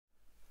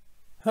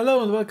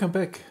Hello and welcome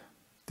back.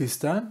 This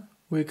time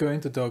we're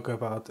going to talk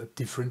about a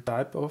different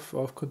type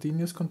of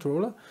continuous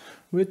controller.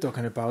 We're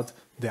talking about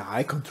the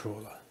I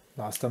controller.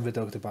 Last time we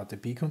talked about the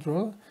B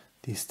controller.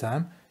 This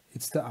time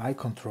it's the I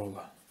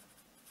controller.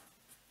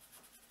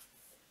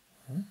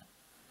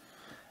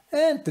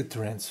 And the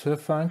transfer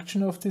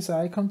function of this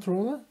I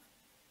controller.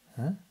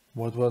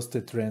 What was the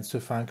transfer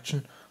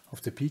function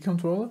of the P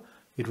controller?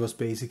 It was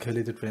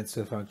basically the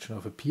transfer function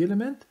of a P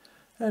element.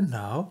 And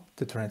now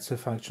the transfer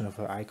function of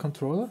an I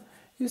controller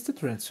is the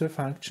transfer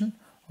function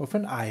of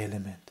an I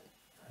element.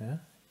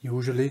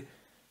 Usually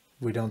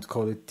we don't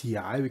call it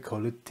TI, we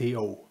call it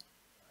TO.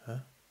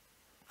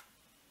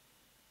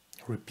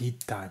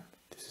 Repeat time,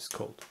 this is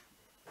called.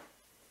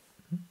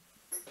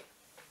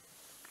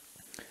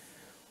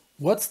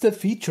 What's the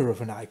feature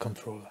of an I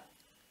controller?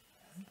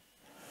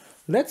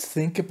 Let's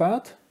think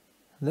about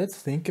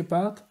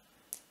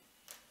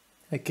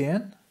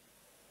again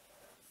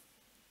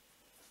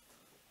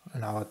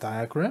in our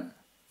diagram.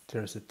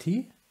 There's a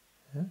T.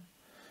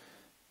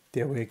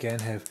 There we again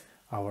have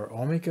our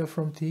omega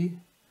from T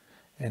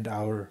and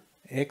our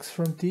x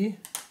from T.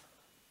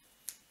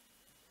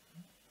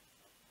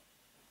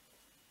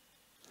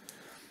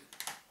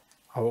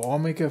 Our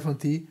omega from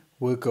T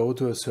will go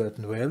to a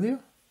certain value,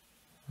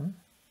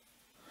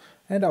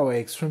 and our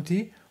x from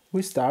T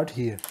will start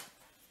here.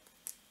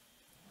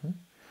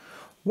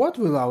 What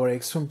will our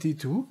x from T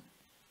do?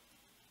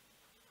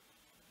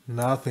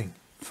 Nothing.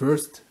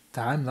 First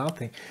time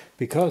nothing,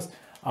 because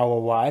our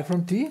y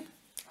from T,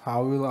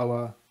 how will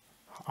our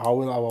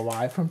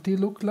y from T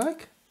look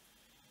like?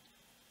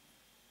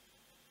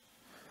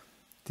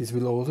 This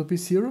will also be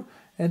 0,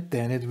 and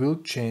then it will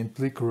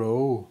gently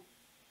grow.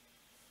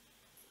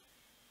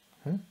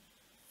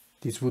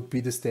 This would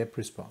be the step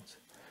response.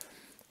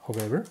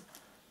 However,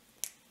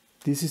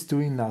 this is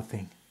doing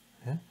nothing.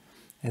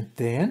 And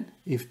then,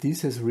 if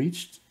this has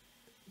reached,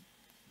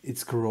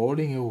 it's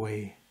scrolling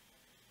away.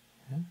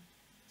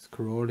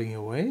 Scrolling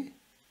away.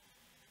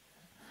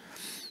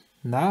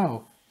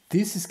 Now,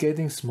 this is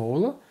getting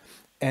smaller,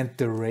 and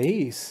the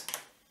raise,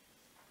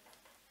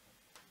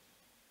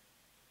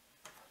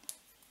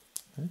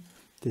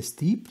 the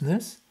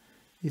steepness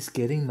is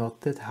getting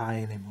not that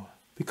high anymore,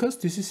 because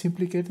this is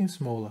simply getting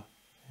smaller.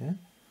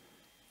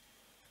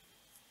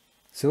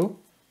 So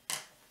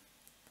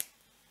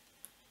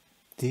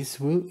this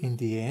will in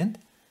the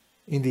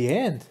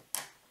end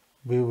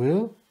we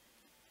will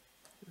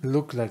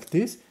look like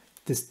this.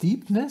 The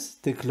steepness,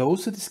 the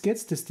closer this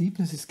gets, the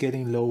steepness is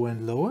getting lower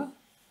and lower.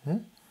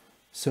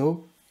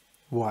 So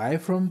y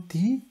from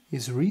T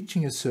is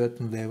reaching a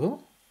certain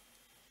level,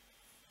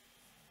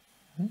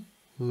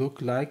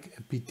 look like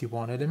a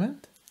PT1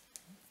 element,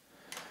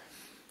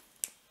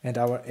 and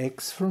our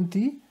x from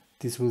T,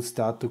 this will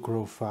start to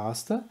grow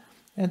faster,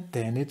 and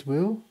then it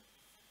will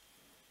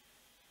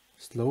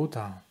slow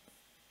down,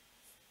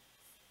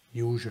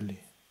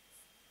 usually.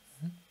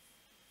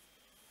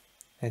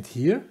 And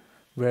here,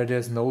 where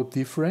there's no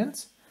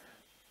difference,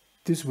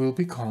 this will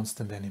be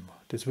constant anymore.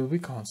 This will be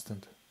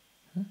constant.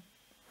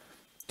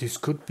 This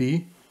could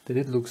be that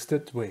it looks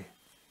that way.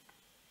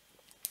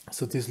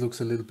 So this looks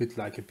a little bit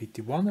like a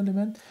PT1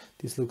 element.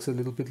 This looks a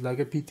little bit like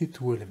a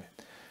PT2 element.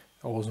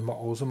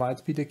 Also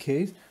might be the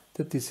case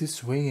that this is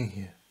swinging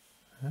here.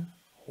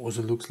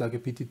 Also looks like a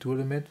PT2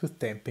 element with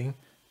damping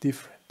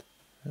different.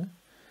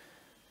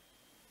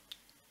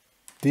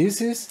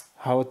 This is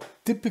how a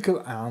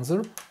typical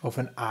answer of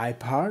an I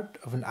part,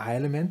 of an I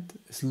element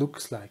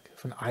looks like,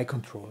 of an I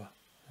controller.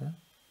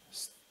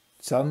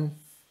 Some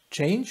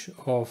change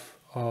of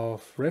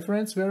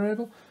reference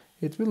variable,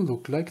 it will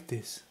look like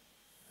this.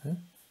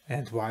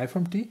 And y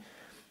from T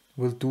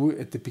will do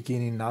at the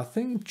beginning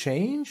nothing,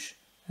 change,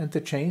 and the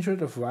change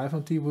rate of y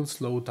from T will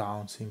slow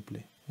down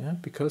simply.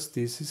 Because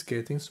this is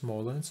getting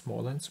smaller and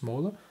smaller and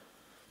smaller.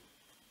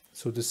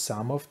 So the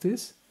sum of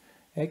this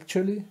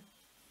actually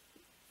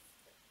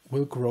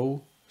will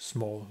grow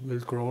small, will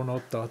grow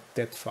not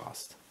that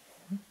fast.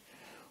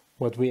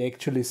 What we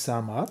actually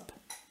sum up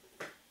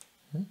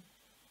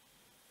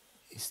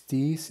is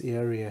this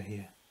area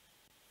here.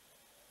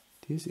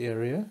 This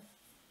area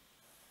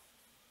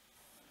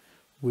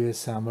we are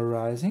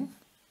summarizing.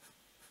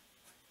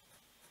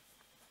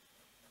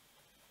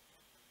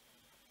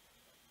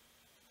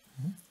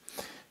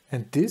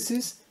 And this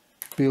is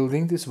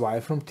building this y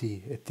from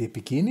T. At the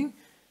beginning,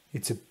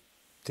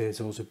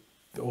 there's also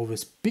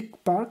always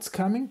big parts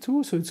coming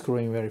too, so it's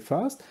growing very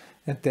fast.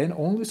 And then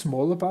only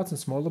smaller parts and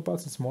smaller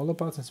parts and smaller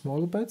parts and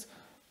smaller parts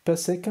per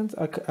second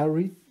are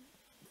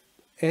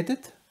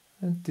added.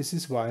 And this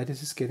is why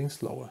this is getting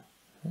slower.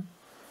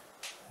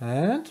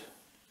 And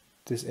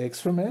this x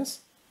from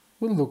S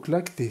will look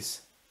like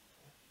this,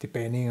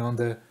 depending on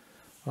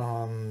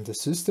the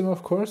system,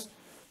 of course,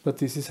 but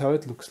this is how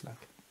it looks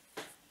like.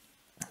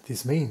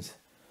 This means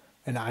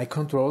an I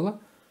controller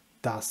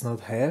does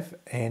not have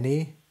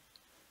any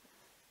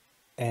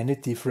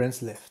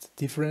difference left.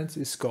 Difference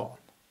is gone.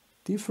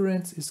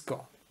 Difference is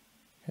gone.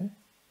 Okay?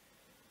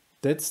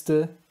 That's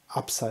the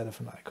upside of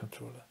an I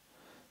controller.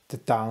 The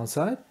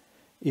downside,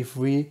 if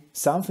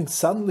something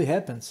suddenly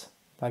happens,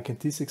 Like in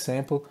this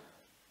example,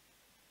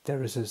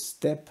 there is a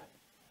step,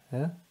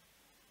 yeah?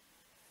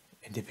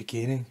 In the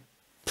beginning,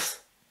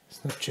 it's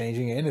not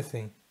changing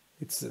anything.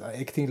 It's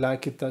acting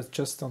like it does,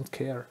 just don't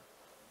care.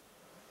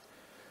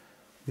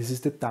 This is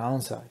the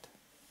downside.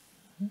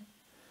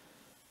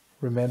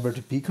 Remember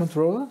the P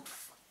controller?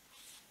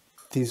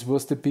 This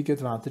was the big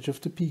advantage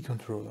of the P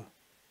controller,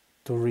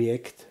 to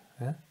react.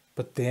 Yeah?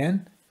 But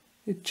then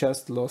it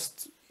just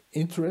lost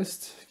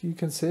interest, you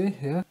can say.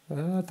 Yeah,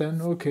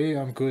 then okay,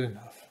 I'm good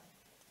enough.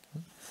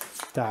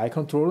 The I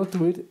controller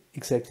do it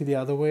exactly the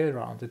other way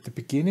around. At the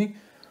beginning,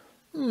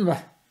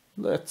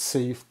 let's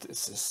see if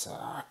this is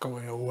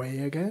going away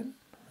again.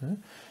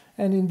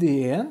 And in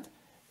the end,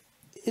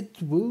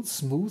 it will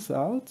smooth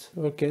out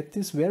or get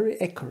this very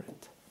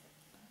accurate.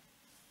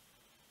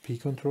 P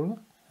controller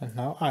and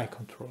now I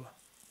controller.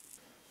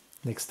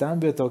 Next time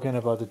we are talking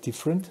about a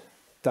different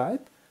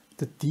type,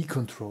 the D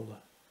controller.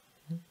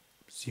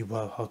 See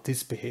well how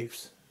this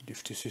behaves,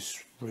 if this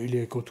is really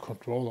a good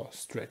controller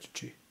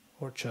strategy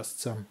or just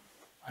some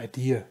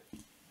idea.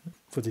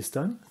 For this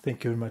time,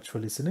 thank you very much for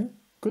listening.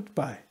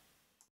 Goodbye.